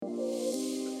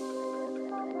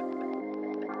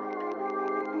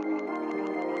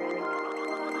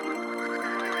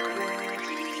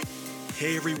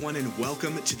Hey everyone, and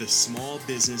welcome to the Small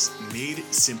Business Made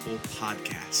Simple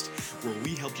podcast, where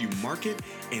we help you market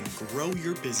and grow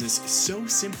your business so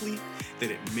simply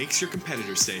that it makes your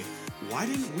competitors say, "Why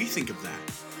didn't we think of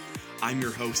that?" I'm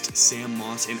your host, Sam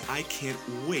Moss, and I can't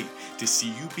wait to see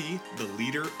you be the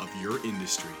leader of your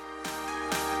industry.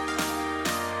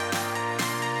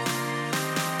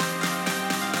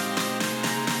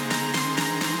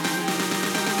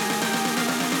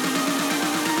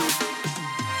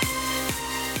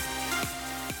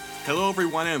 Hello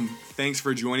everyone, and thanks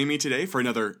for joining me today for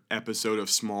another episode of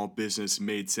Small Business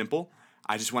Made Simple.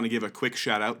 I just want to give a quick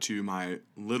shout out to my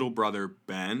little brother,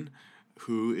 Ben,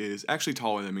 who is actually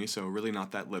taller than me, so really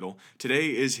not that little.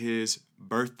 Today is his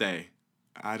birthday.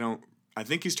 I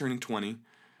think he's turning 20.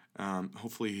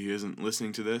 Hopefully he isn't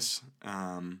listening to this.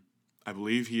 I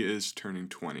believe he is turning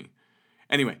 20.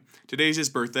 Anyway, today's his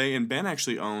birthday, and Ben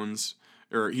actually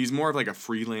he's more of like a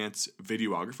freelance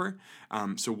videographer.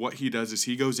 So what he does is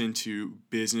he goes into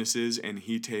businesses and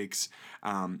he takes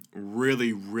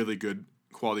really, really good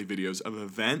quality videos of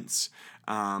events,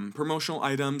 promotional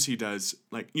items. He does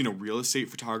real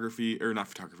estate videography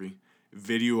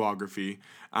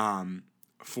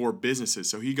for businesses.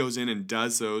 So he goes in and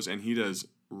does those, and he does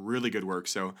really good work.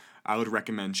 So I would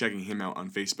recommend checking him out on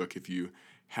Facebook if you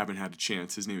haven't had a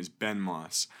chance. His name is Ben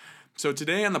Moss. So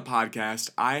today on the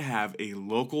podcast, I have a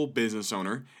local business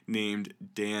owner named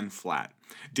Dan Flatt.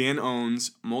 Dan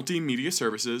owns Multimedia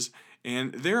Services,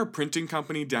 and they're a printing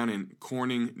company down in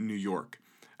Corning, New York.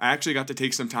 I actually got to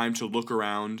take some time to look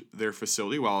around their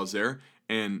facility while I was there,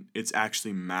 and it's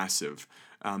actually massive.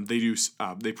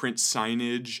 They print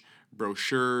signage,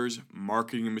 brochures,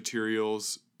 marketing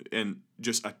materials, and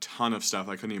just a ton of stuff.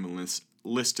 I couldn't even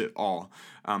list it all.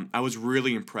 I was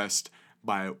really impressed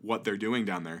by what they're doing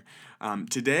down there.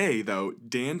 Today, though,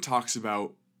 Dan talks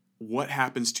about what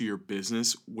happens to your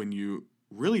business when you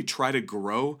really try to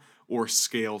grow or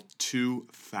scale too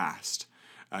fast.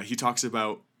 He talks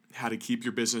about how to keep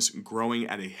your business growing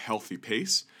at a healthy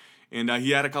pace. And he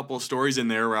had a couple of stories in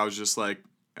there where I was just like,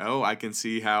 oh, I can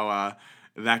see how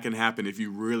that can happen if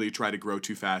you really try to grow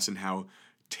too fast, and how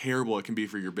terrible it can be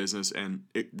for your business, and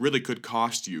it really could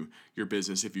cost you your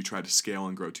business if you try to scale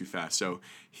and grow too fast. So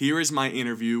here is my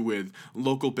interview with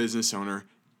local business owner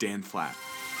Dan Flatt.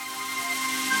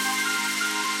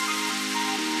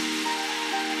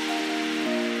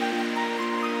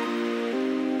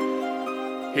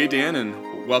 Hey Dan,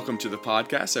 and welcome to the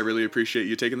podcast. I really appreciate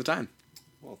you taking the time.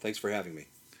 Well, thanks for having me.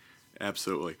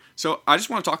 Absolutely. So I just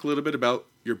want to talk a little bit about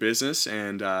your business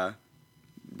and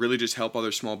really just help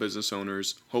other small business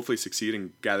owners hopefully succeed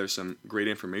and gather some great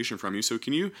information from you. So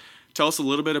can you tell us a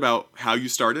little bit about how you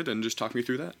started and just talk me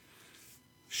through that?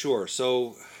 Sure.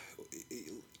 So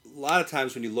a lot of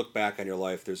times when you look back on your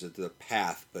life, there's the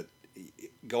path, but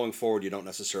going forward, you don't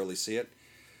necessarily see it.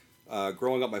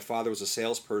 Growing up, my father was a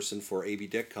salesperson for A.B.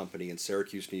 Dick Company in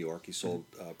Syracuse, New York. He sold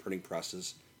printing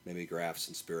presses, mimeographs,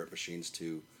 and spirit machines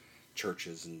to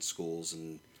churches and schools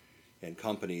and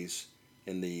companies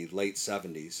in the late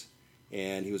 70s,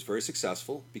 and he was very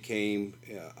successful, became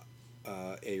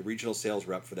a regional sales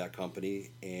rep for that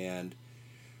company, and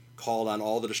called on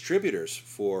all the distributors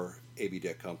for A.B.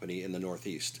 Dick Company in the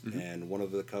Northeast. Mm-hmm. And one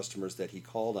of the customers that he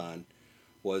called on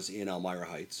was in Elmira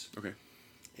Heights. Okay.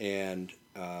 And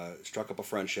struck up a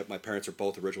friendship. My parents are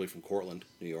both originally from Cortland,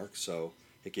 New York, so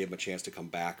it gave him a chance to come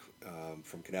back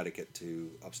from Connecticut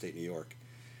to upstate New York.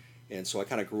 And so I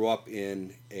kind of grew up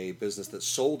in a business that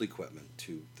sold equipment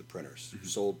to the printers, mm-hmm.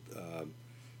 sold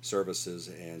services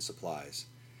and supplies.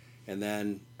 And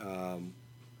then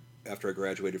after I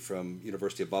graduated from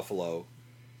University of Buffalo,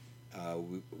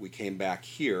 we came back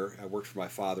here. I worked for my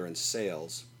father in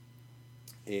sales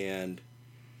and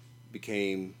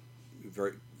became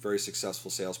very, very successful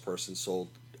salesperson, sold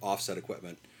offset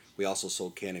equipment. We also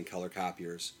sold Canon color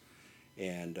copiers.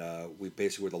 And we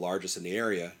basically were the largest in the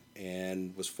area,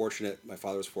 and my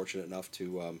father was fortunate enough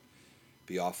to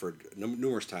be offered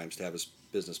numerous times to have his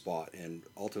business bought, and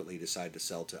ultimately decided to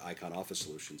sell to Icon Office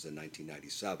Solutions in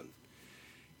 1997.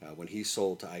 When he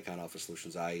sold to Icon Office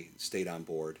Solutions, I stayed on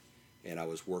board, and I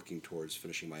was working towards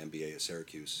finishing my MBA at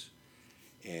Syracuse,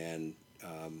 and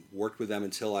worked with them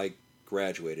until I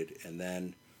graduated. And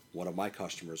then one of my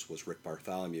customers was Rick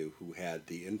Bartholomew, who had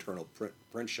the internal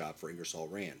print shop for Ingersoll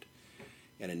Rand.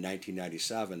 And in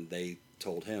 1997, they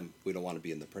told him, we don't want to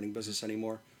be in the printing business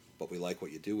anymore, but we like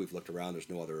what you do. We've looked around.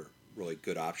 There's no other really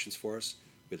good options for us.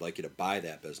 We'd like you to buy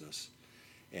that business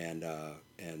and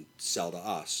sell to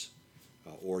us,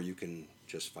 or you can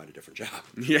just find a different job.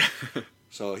 Yeah.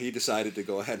 So he decided to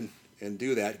go ahead and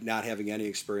do that, not having any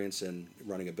experience in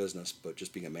running a business, but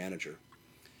just being a manager.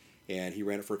 And he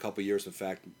ran it for a couple of years. In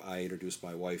fact, I introduced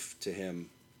my wife to him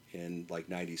in like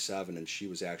 '97, and she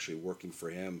was actually working for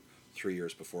him 3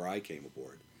 years before I came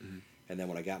aboard. Mm-hmm. And then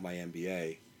when I got my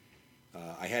MBA,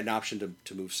 I had an option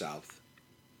to move south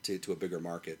to a bigger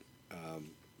market,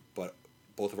 but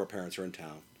both of our parents are in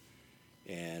town,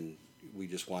 and we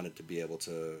just wanted to be able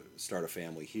to start a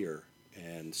family here.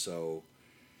 And so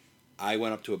I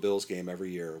went up to a Bills game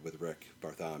every year with Rick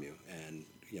Bartholomew, and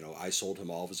I sold him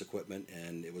all of his equipment,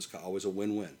 and it was always a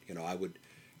win-win. I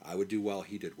would do well,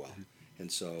 he did well. Mm-hmm.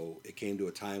 And so it came to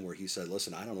a time where he said,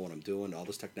 "Listen, I don't know what I'm doing. All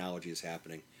this technology is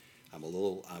happening. I'm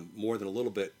more than a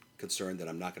little bit concerned that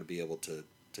I'm not going to be able to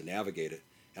navigate it,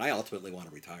 and I ultimately want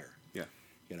to retire." Yeah.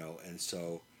 And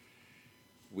so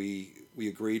we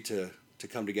agreed to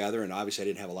come together, and obviously I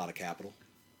didn't have a lot of capital,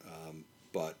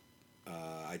 but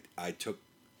I took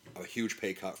a huge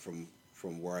pay cut from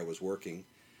where I was working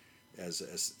as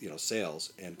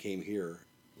sales, and came here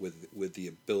with the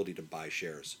ability to buy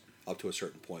shares up to a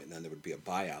certain point, and then there would be a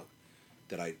buyout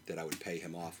that I would pay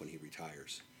him off when he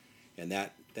retires. And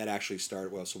that actually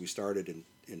started, well, so we started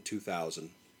in 2000,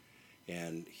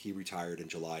 and he retired in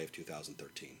July of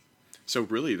 2013. So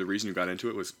really, the reason you got into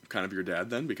it was kind of your dad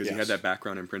then, because you had that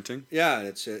background in printing? Yeah, and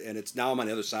it's now I'm on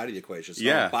the other side of the equation. So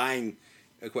yeah. I'm buying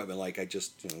equipment like I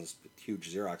just, this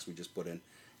huge Xerox we just put in.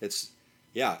 It's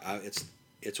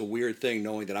a weird thing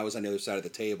knowing that I was on the other side of the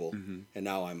table, mm-hmm. and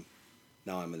now I'm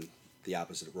in the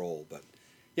opposite role. But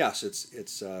yes,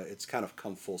 it's kind of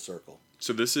come full circle.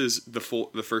 So this is the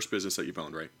first business that you've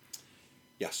owned, right?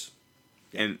 Yes.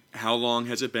 Yeah. And how long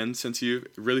has it been since you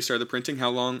really started the printing?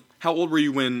 How old were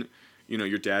you when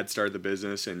your dad started the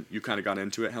business and you kind of got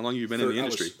into it? How long have you been in the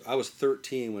industry? I was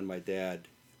 13 when my dad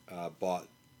bought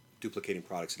Duplicating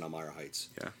Products in Elmira Heights.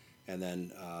 Yeah. And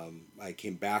then I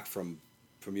came back from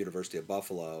University of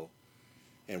Buffalo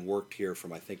and worked here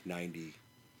from I think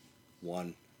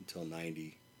 91 until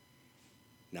 99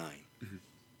 mm-hmm.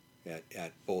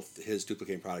 at both his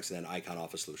Duplicating Products and then Icon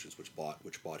Office Solutions, which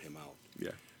bought him out.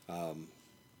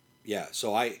 Yeah.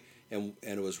 So and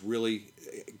it was really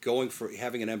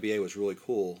having an MBA was really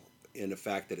cool in the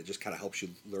fact that it just kind of helps you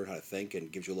learn how to think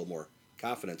and gives you a little more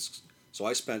confidence. So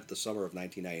I spent the summer of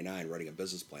 1999 writing a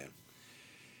business plan,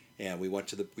 and we went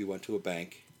to a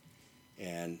bank,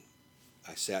 and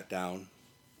I sat down,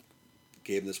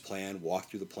 gave them this plan,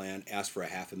 walked through the plan, asked for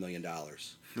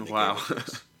 $500,000. Wow.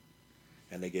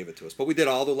 And they gave it to us. But we did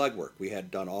all the legwork. We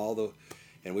had done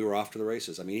and we were off to the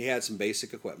races. I mean, he had some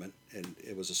basic equipment, and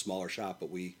it was a smaller shop, but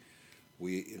we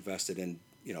invested in,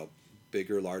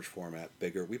 bigger, large format,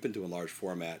 bigger. We've been doing large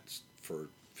formats for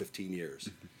 15 years.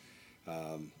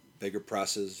 Bigger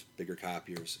presses, bigger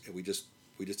copiers, and we just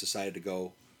decided to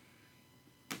go,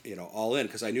 all in,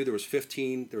 because I knew there was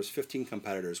 15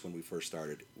 competitors when we first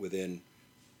started within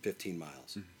 15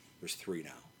 miles. Mm-hmm. There's 3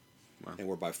 now. Wow. And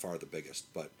we're by far the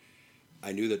biggest. But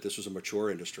I knew that this was a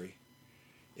mature industry.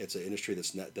 It's an industry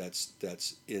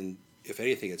that's in, if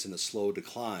anything, it's in a slow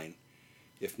decline,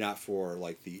 if not for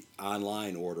like the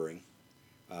online ordering,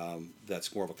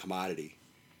 that's more of a commodity.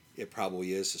 It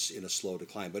probably is in a slow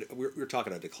decline, but we're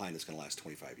talking a decline that's going to last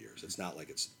 25 years. It's not like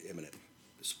it's imminent.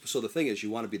 So the thing is, you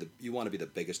want to be the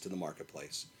biggest in the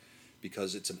marketplace,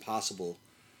 because it's impossible.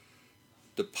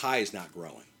 The pie is not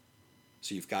growing,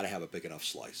 so you've got to have a big enough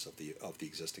slice of the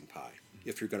existing pie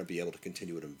if you're going to be able to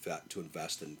continue to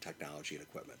invest in technology and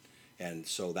equipment. And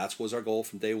so that was our goal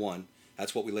from day one.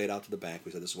 That's what we laid out to the bank.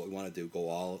 We said, this is what we want to do: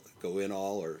 go in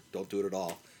all, or don't do it at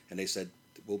all. And they said,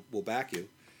 we'll back you.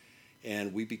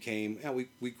 And we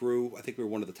grew. I think we were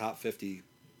one of the top 50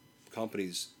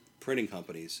 printing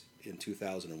companies in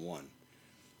 2001.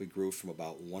 We grew from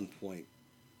about 1.1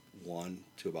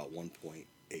 to about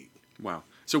 1.8. Wow.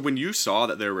 So when you saw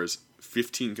that there was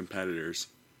 15 competitors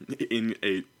in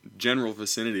a general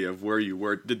vicinity of where you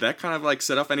were, did that kind of like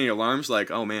set off any alarms,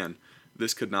 like, oh man,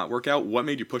 this could not work out? What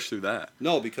made you push through that?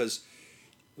 No, because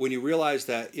when you realize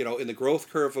that, in the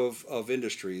growth curve of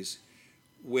industries,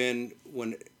 when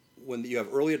you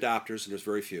have early adopters, and there's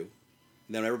very few,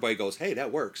 and then everybody goes, hey,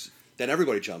 that works, then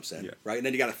everybody jumps in, right? And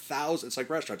then you got 1,000, it's like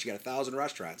restaurants, you got 1,000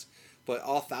 restaurants, but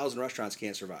all 1,000 restaurants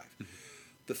can't survive. Mm-hmm.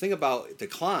 The thing about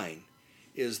decline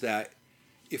is that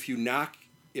if you knock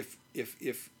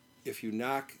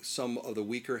some of the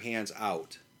weaker hands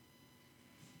out,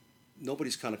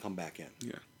 nobody's going to come back in.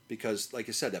 Yeah. Because, like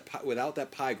I said, without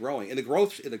that pie growing, in the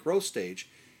growth stage,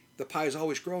 the pie is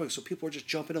always growing, so people are just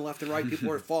jumping in left and right.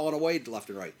 People are falling away left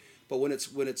and right. But when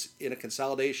it's in a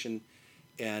consolidation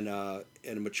and a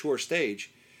mature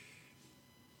stage,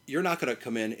 you're not going to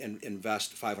come in and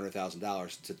invest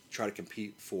 $500,000 to try to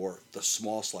compete for the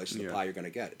small slice of the pie you're going to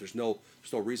get. There's no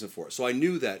reason for it. So I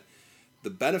knew that the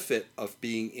benefit of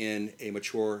being in a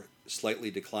mature,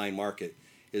 slightly declined market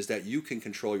is that you can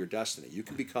control your destiny. You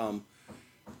can become.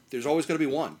 There's always going to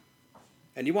be one,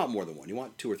 and you want more than one. You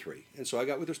want two or three. And so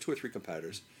there's 2 or 3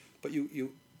 competitors, but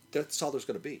that's all there's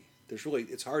going to be.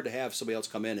 It's hard to have somebody else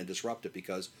come in and disrupt it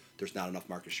because there's not enough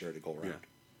market share to go around. Yeah.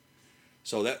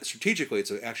 So that strategically,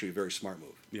 it's actually a very smart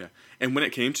move. Yeah, and when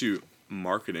it came to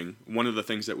marketing, one of the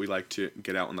things that we like to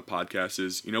get out on the podcast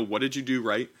is, what did you do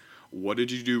right? What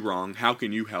did you do wrong? How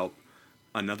can you help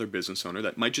another business owner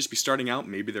that might just be starting out?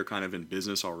 Maybe they're kind of in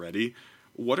business already.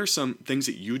 What are some things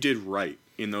that you did right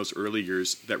in those early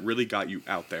years that really got you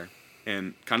out there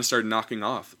and kind of started knocking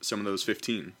off some of those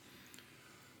 15?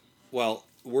 Well,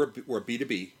 we're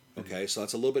B2B, okay? So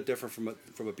that's a little bit different from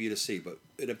a B2C. But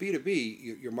in a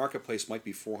B2B, your marketplace might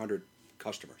be 400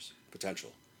 customers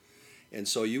potential. And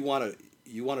so you want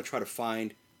to try to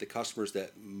find the customers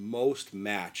that most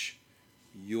match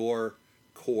your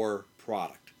core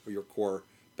product or your core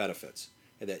benefits,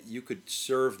 and that you could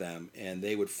serve them and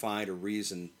they would find a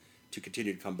reason to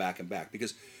continue to come back and back.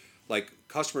 Because like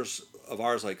customers of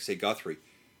ours, like say Guthrie,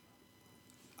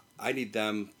 I need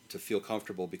them to feel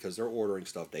comfortable because they're ordering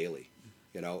stuff daily,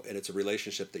 and it's a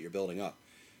relationship that you're building up.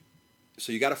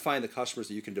 So you got to find the customers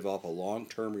that you can develop a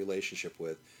long-term relationship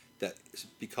with that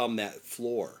become that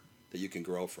floor that you can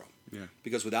grow from. Yeah.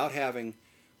 Because without having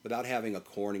a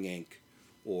Corning Inc.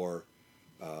 or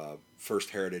First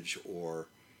Heritage or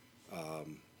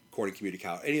Corning Community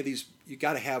College, any of these, you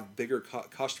got to have bigger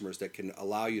customers that can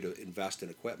allow you to invest in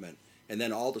equipment, and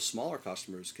then all the smaller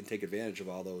customers can take advantage of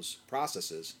all those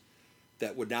processes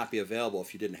that would not be available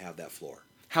if you didn't have that floor.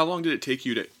 How long did it take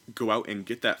you to go out and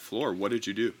get that floor? What did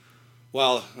you do?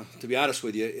 Well, to be honest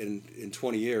with you, in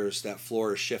 20 years, that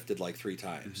floor has shifted like 3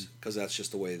 times because that's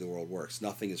just the way the world works.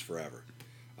 Nothing is forever.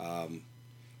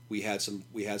 We had some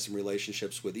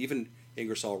relationships with even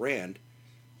Ingersoll Rand,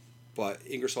 but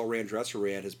Ingersoll Rand Dresser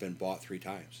Rand has been bought 3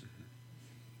 times.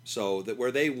 So that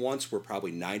where they once were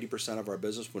probably 90% of our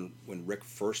business when Rick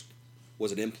first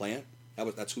was an implant,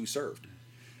 that's who we served.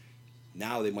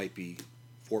 Now they might be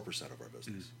 4% of our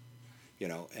business.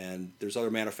 And there's other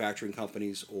manufacturing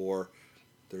companies, or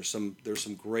there's some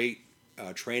great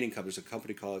training companies. A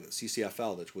company called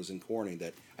CCFL that was in Corning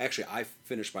that I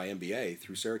finished my MBA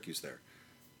through Syracuse there.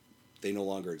 They no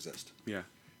longer exist. Yeah.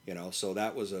 So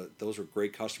those were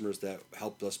great customers that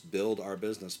helped us build our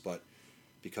business, but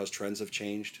because trends have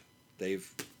changed,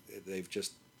 they've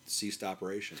just ceased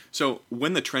operation. So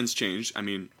when the trends change,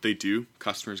 they do.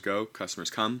 Customers go,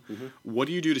 customers come. Mm-hmm. What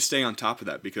do you do to stay on top of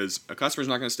that? Because a customer's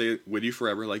not going to stay with you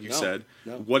forever, like you said.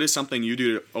 No. What is something you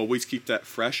do to always keep that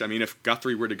fresh? If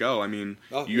Guthrie were to go,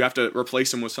 you have to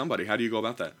replace him with somebody. How do you go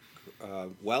about that?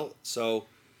 So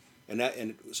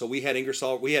we had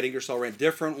Ingersoll Rand,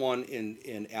 different one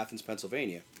in Athens,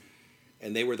 Pennsylvania,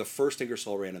 and they were the first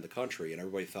Ingersoll Rand in the country, and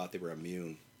everybody thought they were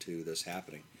immune to this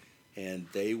happening. And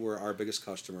they were our biggest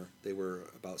customer. They were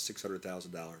about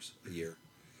 $600,000 a year.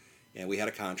 And we had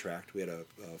a contract. We had a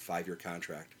 5-year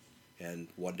contract. And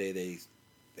one day they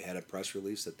had a press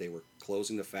release that they were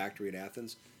closing the factory in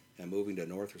Athens and moving to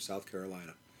North or South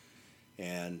Carolina.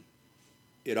 And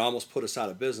it almost put us out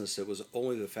of business. It was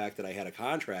only the fact that I had a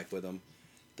contract with them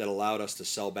that allowed us to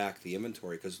sell back the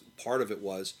inventory, because part of it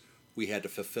was we had to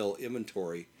fulfill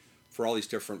inventory for all these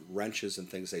different wrenches and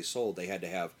things they sold. They had to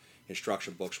have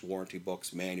instruction books, warranty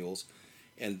books, manuals,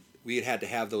 and we had to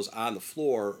have those on the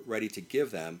floor ready to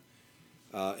give them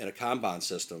in a Kanban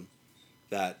system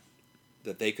that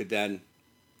they could then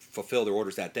fulfill their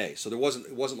orders that day. So it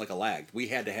wasn't like a lag. We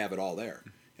had to have it all there.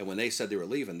 And when they said they were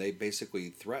leaving, they basically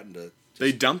threatened to.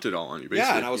 They dumped it all on you, basically.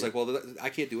 Yeah, and I was like, well, I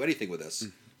can't do anything with this.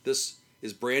 This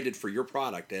is branded for your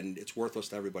product, and it's worthless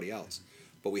to everybody else.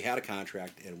 But we had a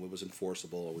contract, and it was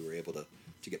enforceable, and we were able to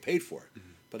get paid for it.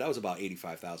 But that was about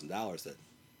 $85,000 that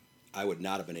I would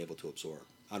not have been able to absorb.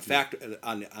 On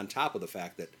top of the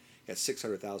fact that at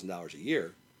 $600,000 a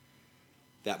year,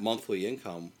 that monthly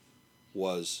income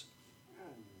was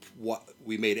what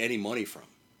we made any money from,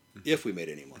 if we made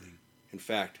any money. In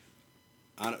fact,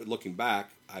 looking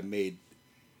back,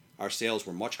 our sales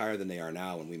were much higher than they are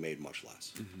now, and we made much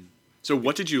less. So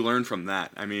what did you learn from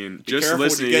that? Just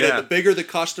listening. The bigger the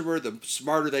customer, the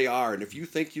smarter they are, and if you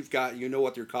think you know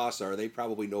what their costs are, they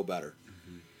probably know better,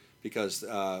 because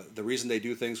the reason they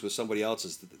do things with somebody else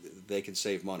is they can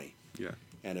save money. Yeah.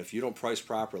 And if you don't price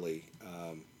properly,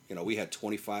 we had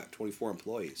 24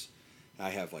 employees. I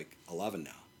have like 11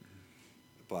 now.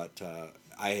 But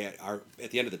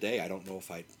at the end of the day, I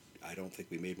don't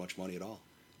think we made much money at all.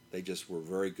 They just were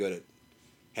very good at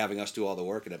having us do all the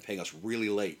work and then paying us really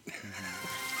late.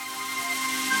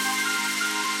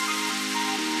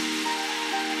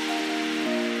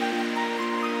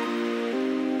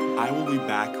 I will be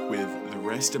back with the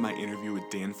rest of my interview with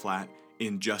Dan Flatt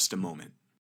in just a moment.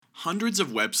 Hundreds of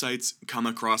websites come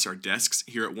across our desks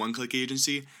here at One Click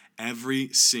Agency every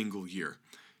single year.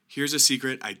 Here's a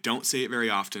secret, I don't say it very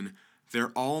often.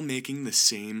 They're all making the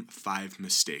same 5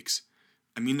 mistakes.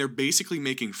 I mean, they're basically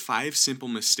making 5 simple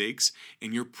mistakes,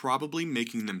 and you're probably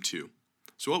making them too.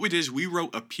 So what we did is we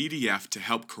wrote a PDF to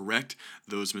help correct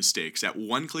those mistakes at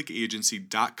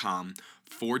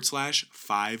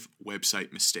oneclickagency.com/5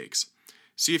 website mistakes.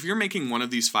 See, if you're making one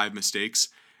of these 5 mistakes,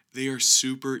 they are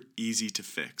super easy to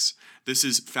fix. This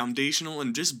is foundational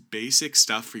and just basic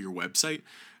stuff for your website.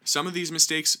 Some of these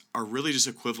mistakes are really just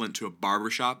equivalent to a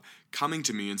barbershop coming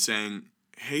to me and saying,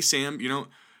 hey Sam,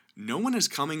 no one is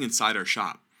coming inside our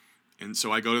shop. And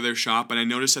so I go to their shop and I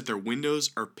notice that their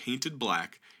windows are painted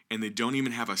black and they don't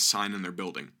even have a sign in their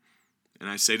building. And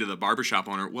I say to the barbershop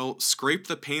owner, well, scrape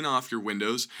the paint off your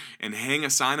windows and hang a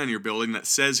sign on your building that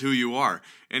says who you are.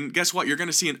 And guess what? You're going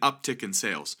to see an uptick in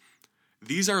sales.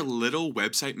 These are little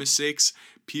website mistakes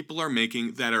people are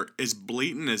making that are as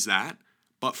blatant as that,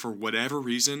 but for whatever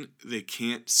reason, they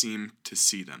can't seem to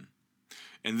see them.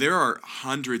 And there are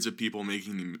hundreds of people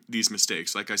making these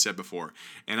mistakes, like I said before,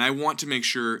 and I want to make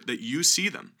sure that you see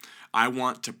them. I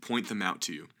want to point them out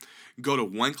to you. Go to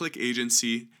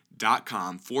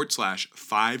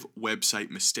oneclickagency.com/5 website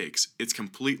mistakes. It's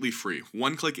completely free.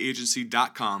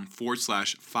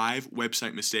 oneclickagency.com/5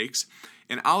 website mistakes.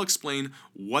 And I'll explain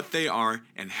what they are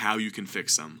and how you can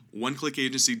fix them.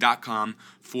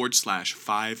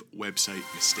 oneclickagency.com/5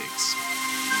 website mistakes.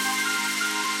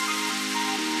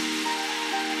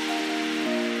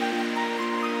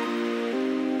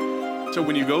 So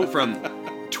when you go from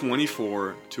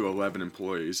 24 to 11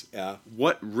 employees,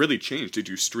 what really changed? Did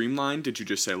you streamline? Did you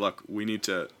just say, look, we need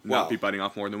to not be biting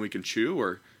off more than we can chew?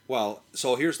 Or Well,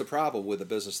 so here's the problem with the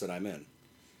business that I'm in.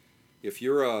 If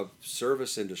you're a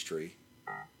service industry,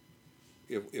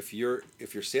 if your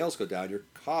sales go down, your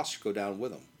costs go down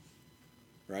with them,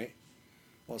 right?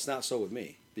 Well, it's not so with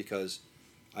me because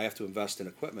I have to invest in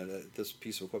equipment. This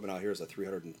piece of equipment out here is a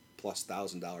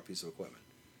 $300,000+ piece of equipment.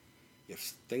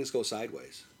 If things go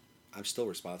sideways, I'm still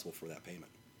responsible for that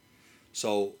payment.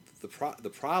 So the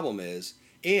problem is,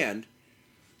 and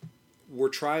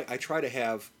I try to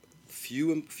have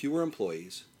fewer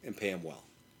employees and pay them well.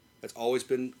 That's always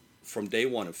been from day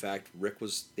one. In fact, Rick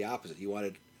was the opposite. He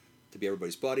wanted to be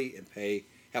everybody's buddy and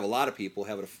have a lot of people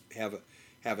have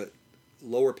a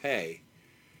lower pay.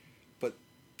 But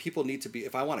people need to be.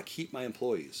 If I want to keep my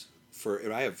employees,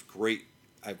 and I have great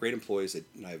employees and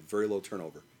I have very low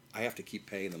turnover. I have to keep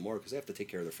paying them more because they have to take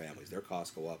care of their families. Their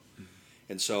costs go up. Mm-hmm.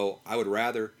 And so I would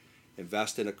rather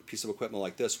invest in a piece of equipment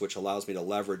like this, which allows me to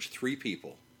leverage 3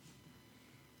 people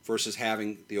versus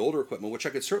having the older equipment, which I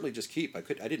could certainly just keep. I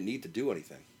didn't need to do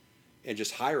anything and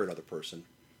just hire another person.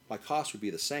 My cost would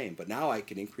be the same, but now I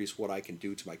can increase what I can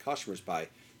do to my customers by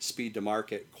speed to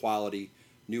market, quality,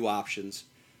 new options,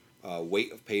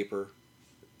 weight of paper,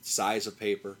 size of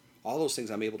paper, all those things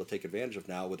I'm able to take advantage of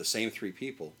now with the same 3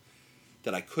 people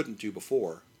that I couldn't do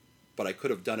before, but I could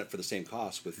have done it for the same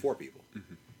cost with 4 people.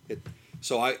 Mm-hmm.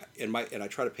 I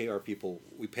try to pay our people.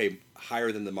 We pay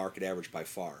higher than the market average by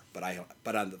far, but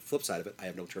on the flip side of it, I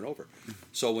have no turnover. Mm-hmm.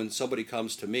 So when somebody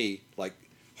comes to me, like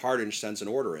Hardinge sends an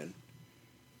order in,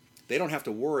 they don't have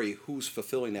to worry who's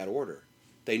fulfilling that order.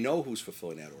 They know who's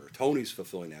fulfilling that order. Tony's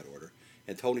fulfilling that order,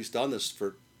 and Tony's done this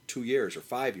for 2 years or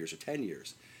 5 years or 10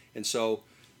 years, and so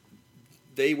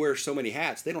they wear so many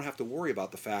hats. They don't have to worry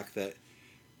about the fact that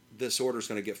this order is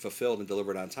going to get fulfilled and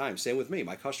delivered on time. Same with me.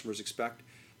 My customers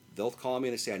they'll call me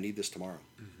and they say, I need this tomorrow.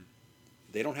 Mm-hmm.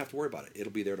 They don't have to worry about it.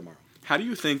 It'll be there tomorrow. How do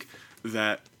you think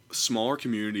that smaller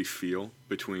community feel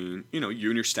between, you and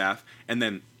your staff, and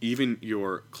then even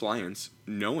your clients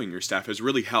knowing your staff has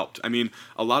really helped? I mean,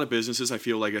 a lot of businesses, I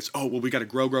feel like it's, we got to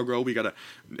grow. We got to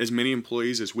as many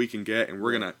employees as we can get, and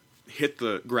we're going to hit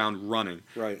the ground running.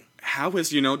 Right. How is,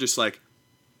 just like,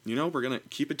 we're going to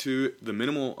keep it to the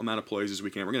minimal amount of employees as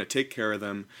we can. We're going to take care of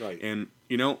them. Right. And,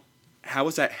 how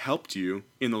has that helped you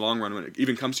in the long run when it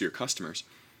even comes to your customers?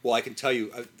 Well, I can tell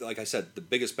you, like I said, the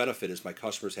biggest benefit is my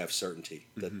customers have certainty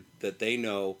that they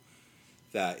know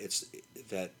that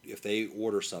if they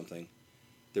order something,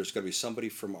 there's going to be somebody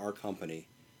from our company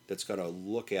that's going to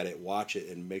look at it, watch it,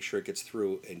 and make sure it gets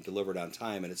through and delivered on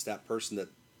time. And it's that person that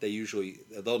they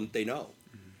know,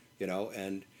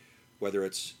 and whether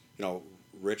it's,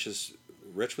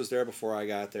 Rich was there before I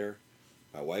got there.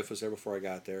 My wife was there before I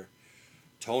got there.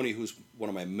 Tony, who's one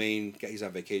of my he's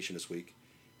on vacation this week.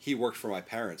 He worked for my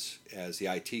parents as the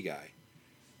IT guy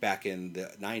back in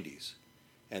the 90s,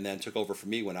 and then took over for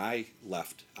me when I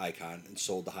left Icon and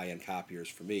sold the high-end copiers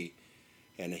for me.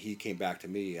 And he came back to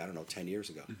me, I don't know, 10 years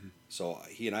ago. So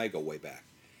he and I go way back.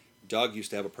 Doug used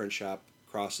to have a print shop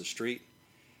across the street.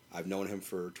 I've known him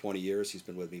for 20 years. He's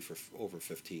been with me for over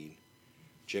 15.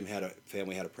 Jim had a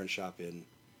print shop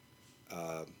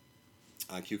on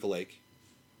Cuca Lake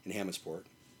in Hammondsport,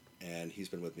 and he's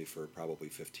been with me for probably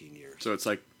 15 years. So it's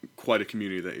like quite a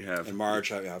community that you have. And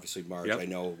Marge, Yep. I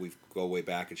know we go way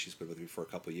back, and she's been with me for a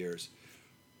couple of years.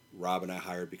 Robin I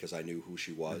hired because I knew who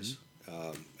she was,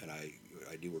 and I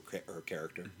knew her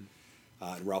character.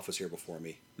 And Ralph was here before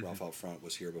me. Ralph out front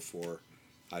was here before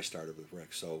I started with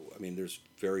Rick. So, I mean, there's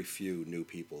very few new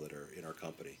people that are in our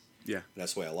company. Yeah. And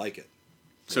that's the way I like it.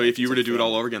 So if you were to do it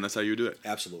all over again, that's how you would do it?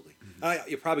 Absolutely.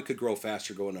 You probably could grow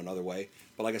faster going another way.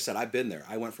 But like I said, I've been there.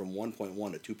 I went from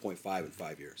 1.1 to 2.5 in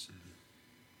 5 years.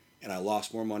 And I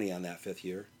lost more money on that fifth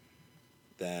year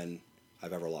than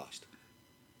I've ever lost.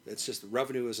 It's just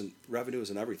revenue isn't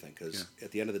everything, because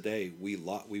at the end of the day, we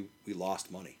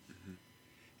lost money.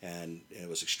 And it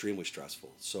was extremely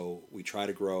stressful. So we try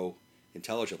to grow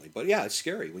intelligently. But yeah, it's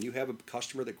scary. When you have a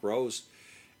customer that grows,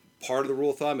 part of the rule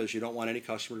of thumb is you don't want any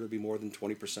customer to be more than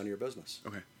 20% of your business.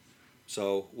 Okay.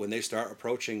 So when they start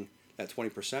approaching that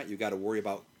 20%, you got to worry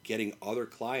about getting other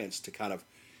clients to kind of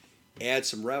add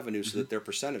some revenue so that their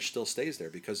percentage still stays there.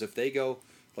 Because if they go,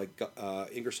 like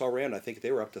Ingersoll Rand, I think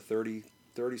they were up to 30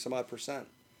 some odd percent.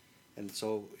 And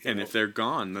so, if they're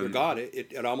gone, then they're gone.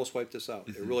 It almost wiped us out.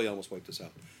 It really almost wiped us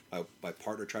out. My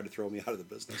partner tried to throw me out of the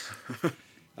business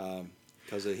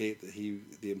because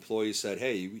the employees said,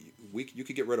 "Hey, you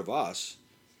could get rid of us,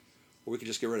 or we could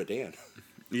just get rid of Dan."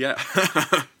 Yeah.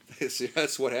 See,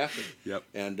 that's what happened. Yep.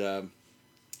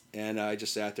 And I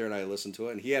just sat there and I listened to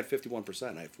it. And he had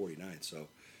 51%, and I had 49%. So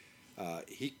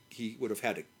he would have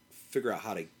had to figure out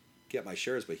how to get my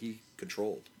shares, but he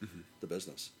controlled the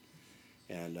business.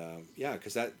 And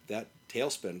because that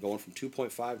tailspin going from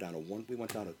 2.5 down to 1, we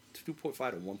went down to 2.5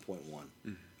 to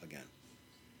 1.1 again.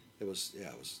 It was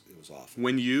awful.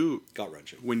 Gut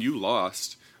wrenching. When you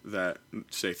lost that,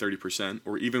 say 30%,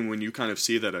 or even when you kind of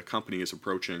see that a company is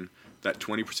approaching that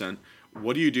 20%,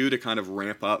 what do you do to kind of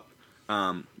ramp up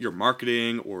your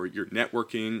marketing or your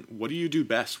networking? What do you do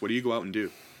best? What do you go out and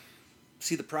do?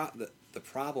 See, the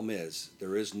problem is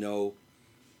there's no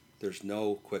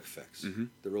quick fix.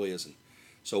 There really isn't.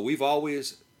 So we've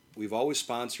always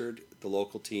sponsored the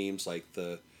local teams, like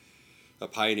the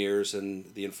Pioneers and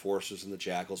the Enforcers and the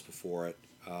Jackals before it,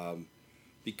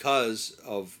 because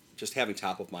of just having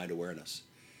top of mind awareness.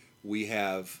 We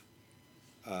have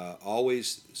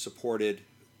always supported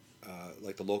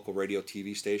like the local radio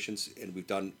TV stations, and we've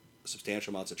done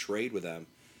substantial amounts of trade with them.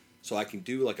 So I can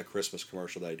do like a Christmas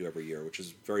commercial that I do every year, which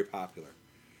is very popular.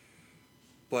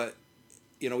 But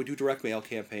we do direct mail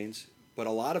campaigns. But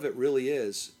a lot of it really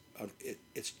is,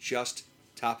 it's just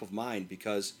top of mind,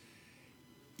 because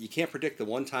you can't predict the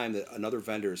one time that another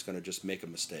vendor is going to just make a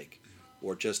mistake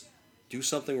or just do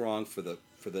something wrong for the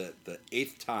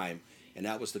 8th time, and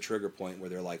that was the trigger point where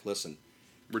they're like, listen,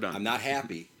 we're done. I'm not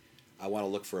happy. I want to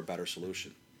look for a better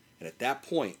solution. And at that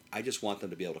point, I just want them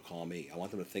to be able to call me. I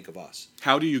want them to think of us.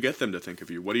 How do you get them to think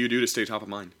of you? What do you do to stay top of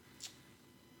mind?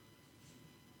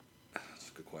 That's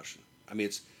a good question. I mean,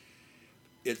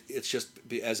 it's just,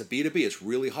 as a B2B, it's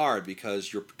really hard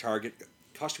because your target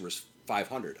customer is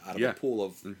 500 out of a pool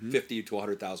of 50 to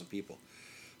 100,000 people.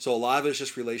 So a lot of it is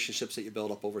just relationships that you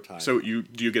build up over time. So do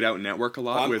you get out and network a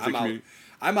lot with the community?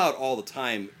 I'm out all the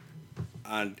time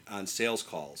on sales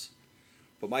calls,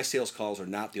 but my sales calls are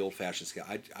not the old-fashioned scale.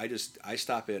 I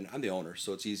stop in. I'm the owner,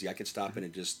 so it's easy. I can stop in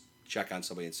and just check on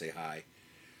somebody and say hi.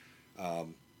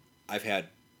 I've had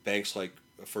banks like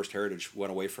First Heritage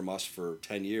went away from us for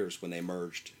 10 years when they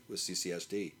merged with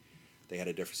CCSD.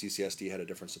 CCSD had a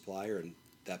different supplier, and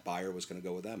that buyer was going to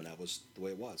go with them, and that was the way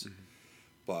it was.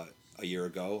 But a year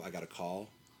ago, I got a call.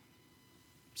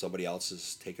 Somebody else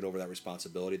has taken over that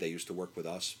responsibility. They used to work with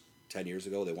us 10 years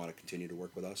ago. They want to continue to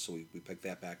work with us, so we picked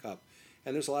that back up.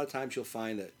 And there's a lot of times you'll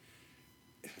find that,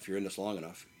 if you're in this long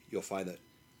enough, you'll find that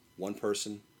one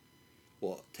person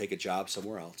will take a job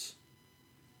somewhere else,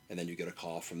 and then you get a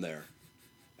call from there.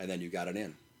 And then you got it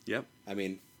in. Yep. I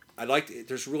mean,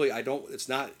 it's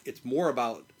more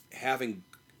about having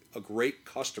a great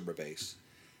customer base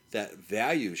that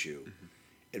values you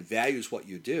and values what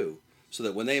you do, so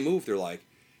that when they move, they're like,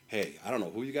 hey, I don't know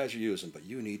who you guys are using, but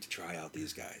you need to try out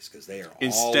these guys, because they are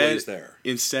always there.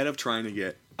 Instead of trying to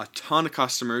get a ton of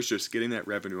customers, just getting that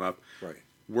revenue up, right.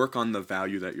 Work on the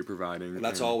value that you're providing. And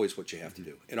that's always what you have to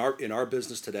do. In our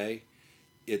business today,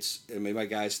 my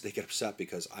guys, they get upset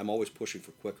because I'm always pushing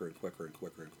for quicker and quicker and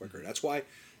quicker and quicker. And that's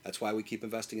why we keep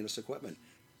investing in this equipment.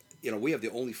 We have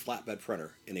the only flatbed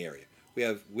printer in the area. We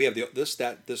have this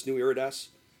new Iridas.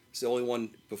 It's the only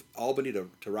one, Albany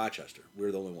to Rochester.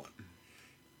 We're the only one.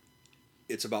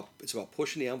 It's about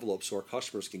pushing the envelope so our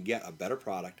customers can get a better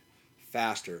product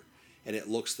faster, and it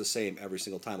looks the same every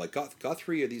single time. Like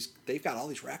Guthrie, they've got all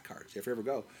these rack cards if you ever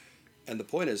go. And the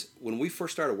point is, when we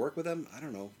first started work with them, I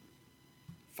don't know,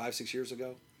 5-6 years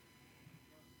ago,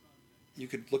 you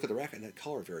could look at the rack and had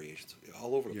color variations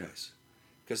all over the place,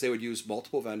 because they would use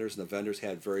multiple vendors, and the vendors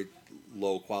had very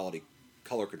low quality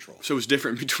color control. So it was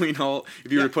different between all.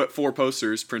 If you were to put 4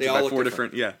 posters printed by 4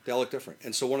 different, they all look different.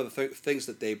 And so one of the things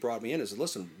that they brought me in is,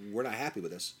 listen, we're not happy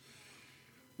with this.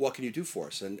 What can you do for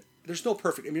us? And there's no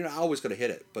perfect. I mean, you're not always going to hit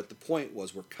it, but the point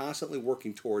was, we're constantly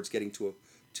working towards getting to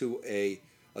a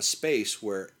space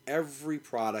where every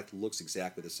product looks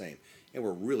exactly the same, and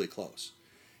we're really close.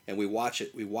 And we watch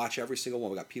it. We watch every single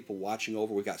one. We got people watching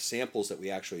over. We got samples that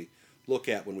we actually look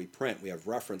at when we print. We have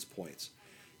reference points.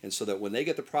 And so that when they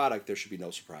get the product, there should be no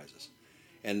surprises.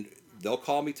 And they'll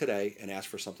call me today and ask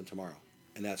for something tomorrow.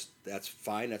 And that's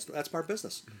fine. That's our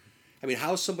business. Mm-hmm. I mean,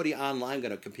 how is somebody online going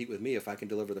to compete with me if I can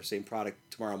deliver the same product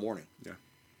tomorrow morning? Yeah.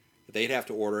 They'd have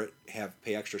to order it,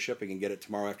 pay extra shipping, and get it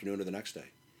tomorrow afternoon or the next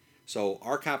day. So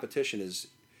our competition is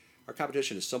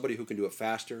somebody who can do it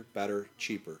faster, better,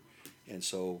 cheaper. And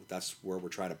so that's where we're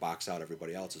trying to box out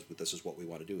everybody else. This is what we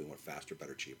want to do. We want faster,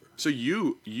 better, cheaper. So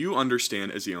you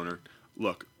understand as the owner,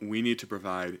 look, we need to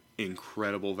provide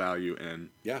incredible value and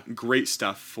great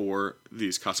stuff for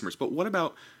these customers. But what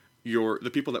about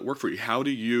the people that work for you? How do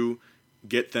you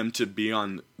get them to be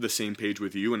on the same page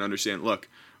with you and understand, look,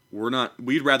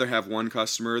 we'd rather have one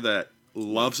customer that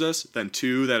loves us than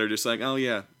 2 that are just like, oh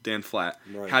yeah, Dan Flat.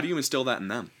 Right. How do you instill that in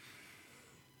them?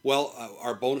 Well,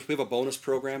 we have a bonus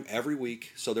program every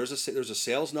week. So there's a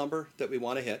sales number that we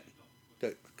want to hit.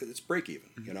 It's break even.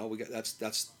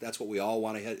 Mm-hmm. That's what we all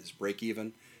want to hit, is break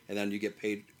even, and then you get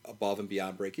paid above and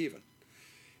beyond break even.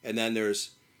 And then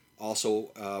there's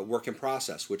also work in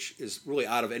process, which is really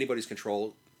out of anybody's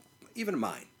control, even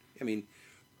mine. I mean,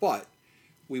 but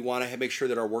we want to make sure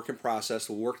that our work in process,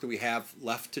 the work that we have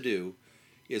left to do,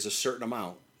 is a certain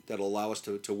amount that'll allow us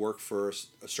to work for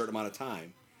a certain amount of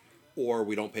time, or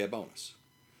we don't pay a bonus.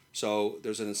 So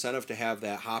there's an incentive to have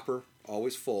that hopper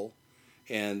always full.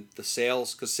 And the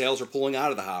sales, because sales are pulling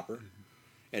out of the hopper,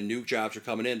 and new jobs are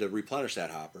coming in to replenish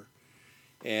that hopper.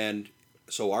 And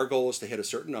so our goal is to hit a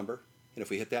certain number, and if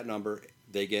we hit that number,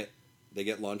 they get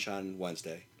lunch on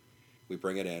Wednesday. We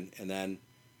bring it in, and then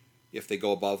if they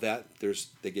go above that,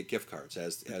 they get gift cards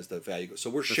as the value goes. So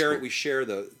we share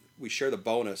the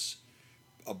bonus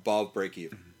above break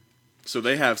even. So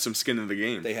they have some skin in the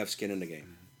game. They have skin in the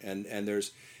game, and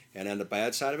on the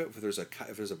bad side of it,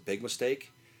 if there's a big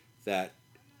mistake that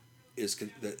is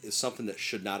something that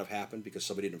should not have happened because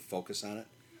somebody didn't focus on it,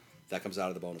 that comes out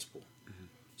of the bonus pool. Mm-hmm.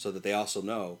 So that they also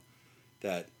know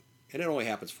that, and it only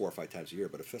happens 4 or 5 times a year,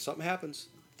 but if something happens,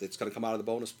 it's going to come out of the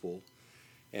bonus pool,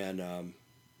 and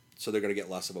so they're going to get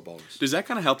less of a bonus. Does that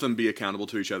kind of help them be accountable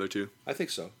to each other too? I think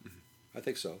so. Mm-hmm. I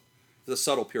think so. The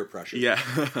subtle peer pressure. Yeah.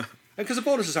 Because the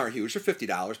bonuses aren't huge. They're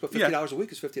 $50, but $50 a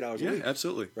week is $50 a week. Yeah,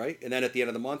 absolutely. Right? And then at the end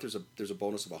of the month, there's a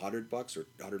bonus of $100 or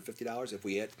 $150 if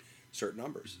we hit certain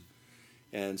numbers.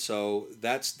 And so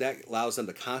that allows them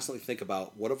to constantly think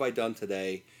about, what have I done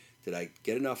today? Did I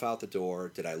get enough out the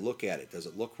door? Did I look at it? Does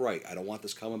it look right? I don't want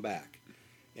this coming back.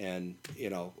 And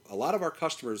a lot of our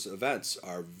customers' events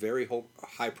are very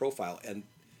high profile, and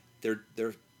they're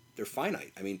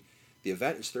finite. I mean, the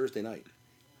event is Thursday night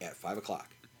at 5:00.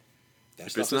 That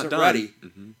stuff isn't ready.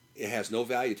 Mm-hmm. It has no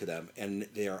value to them, and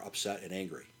they are upset and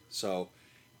angry. So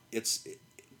it's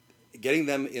getting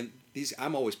them in these.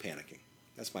 I'm always panicking.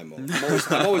 That's my mode.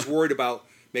 I'm always worried about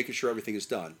making sure everything is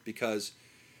done, because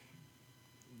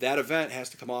that event has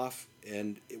to come off.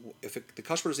 And if the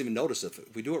customer doesn't even notice it,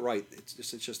 if we do it right,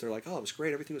 it's just they're like, oh, it was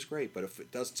great, everything was great. But if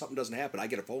something doesn't happen, I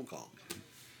get a phone call.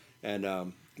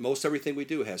 And most everything we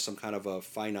do has some kind of a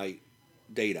finite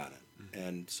date on it,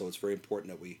 and so it's very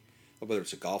important that whether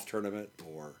it's a golf tournament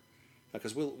or,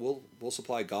 because we'll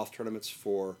supply golf tournaments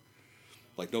for,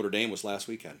 like Notre Dame was last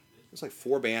weekend. It was like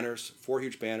 4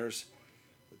 huge banners,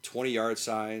 20-yard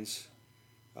signs,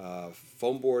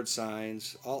 foam board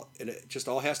signs, and it just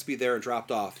all has to be there and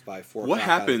dropped off by 4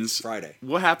 o'clock on Friday.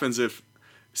 What happens if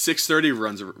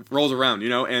 6:30 rolls around,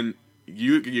 and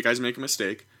you guys make a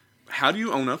mistake? How do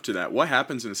you own up to that? What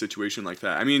happens in a situation like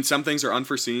that? I mean, some things are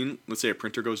unforeseen. Let's say a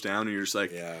printer goes down, and you're just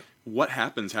like, what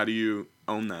happens? How do you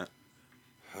own that?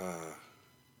 I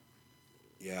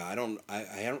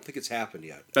don't think it's happened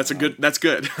yet. That's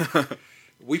good.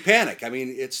 We panic. I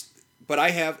mean, when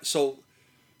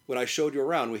I showed you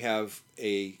around, we have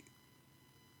a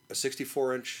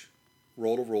 64-inch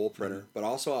roll-to-roll printer, but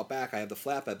also out back I have the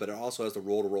flatbed, but it also has the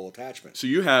roll-to-roll attachment. So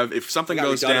you have, if something I got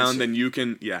goes down, redundancy. then you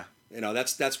can, yeah, You know,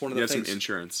 that's one of you the have things. some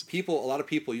insurance. A lot of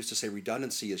people used to say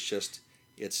redundancy is just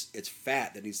it's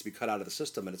fat that needs to be cut out of the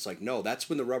system, and it's like, no, that's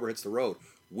when the rubber hits the road.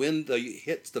 When the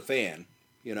hits the fan,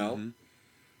 you know,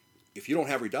 if you don't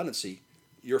have redundancy,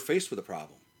 you're faced with a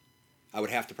problem. I would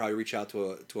have to probably reach out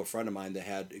to a friend of mine that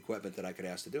had equipment that I could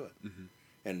ask to do it,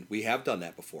 and we have done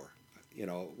that before. You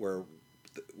know, where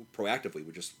proactively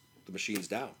the machine's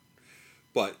down,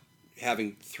 but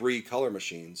having 3 color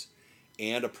machines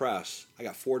and a press, I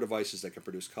got 4 devices that can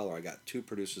produce color. I got 2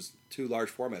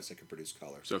 large formats that can produce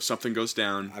color. So if something goes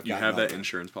down, you have that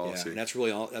insurance policy. Yeah, and that's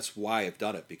really that's why I've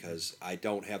done it, because I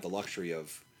don't have the luxury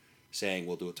of saying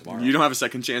we'll do it tomorrow. You don't have a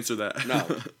second chance of that.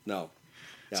 No.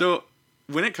 Yeah. So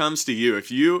when it comes to you, if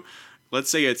you, let's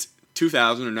say it's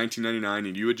 2000 or 1999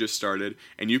 and you had just started,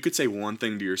 and you could say one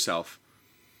thing to yourself,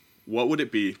 what would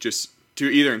it be? Just to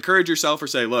either encourage yourself or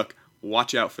say, look,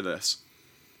 watch out for this.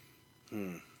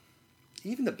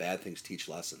 Even the bad things teach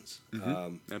lessons.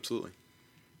 Absolutely.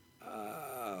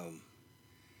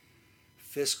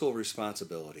 Fiscal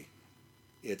responsibility.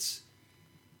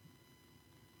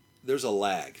 There's a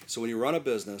lag. So when you run a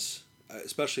business,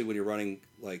 especially when you're running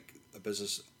like a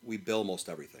business, we bill most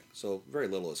everything. So very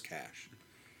little is cash.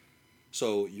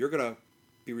 So you're going to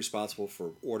be responsible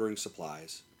for ordering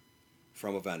supplies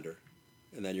from a vendor,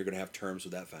 and then you're going to have terms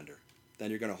with that vendor.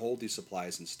 Then you're going to hold these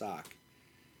supplies in stock.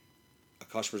 A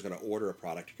customer's going to order a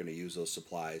product, you're going to use those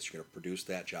supplies, you're going to produce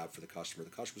that job for the customer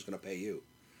is going to pay you.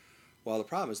 Well, the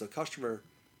problem is the customer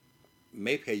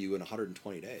may pay you in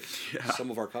 120 days. Yeah. Some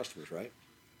of our customers, right?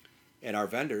 And our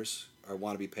vendors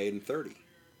want to be paid in 30.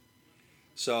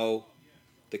 So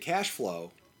the cash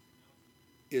flow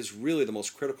is really the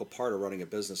most critical part of running a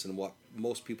business, and what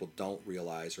most people don't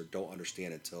realize or don't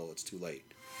understand until it's too late.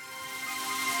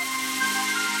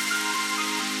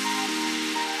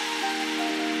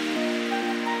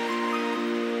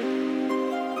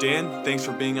 Dan, thanks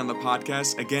for being on the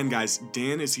podcast. Again, guys,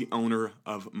 Dan is the owner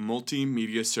of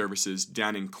Multimedia Services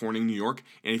down in Corning, New York.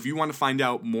 And if you want to find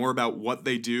out more about what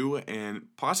they do and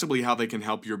possibly how they can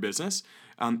help your business,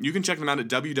 you can check them out at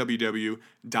www.mmsny.com.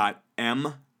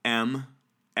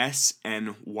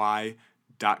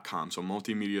 So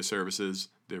Multimedia Services,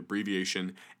 the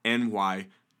abbreviation,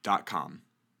 ny.com.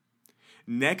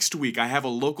 Next week, I have a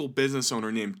local business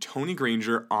owner named Tony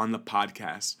Granger on the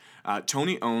podcast.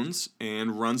 Tony owns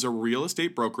and runs a real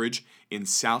estate brokerage in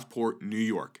Southport, New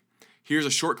York. Here's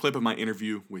a short clip of my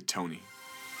interview with Tony.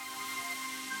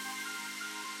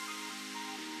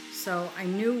 So I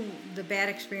knew the bad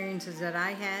experiences that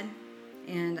I had,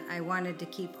 and I wanted to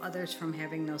keep others from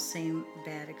having those same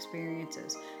bad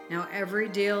experiences. Now, every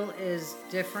deal is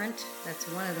different. That's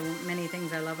one of the many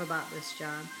things I love about this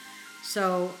job.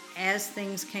 So as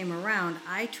things came around,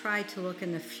 I tried to look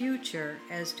in the future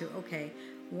as to, okay,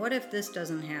 what if this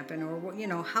doesn't happen?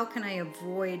 Or, how can I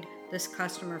avoid this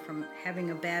customer from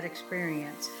having a bad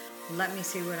experience? Let me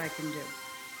see what I can do.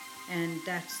 And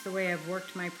that's the way I've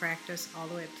worked my practice all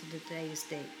the way up to today's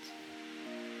date.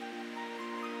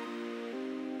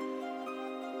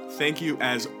 Thank you,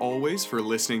 as always, for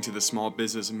listening to the Small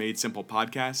Business Made Simple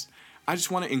podcast. I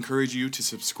just want to encourage you to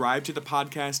subscribe to the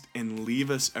podcast and leave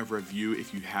us a review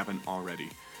if you haven't already.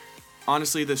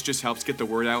 Honestly, this just helps get the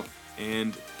word out,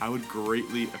 and I would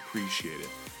greatly appreciate it.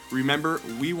 Remember,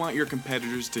 we want your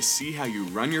competitors to see how you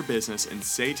run your business and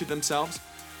say to themselves,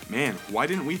 man, why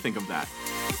didn't we think of that?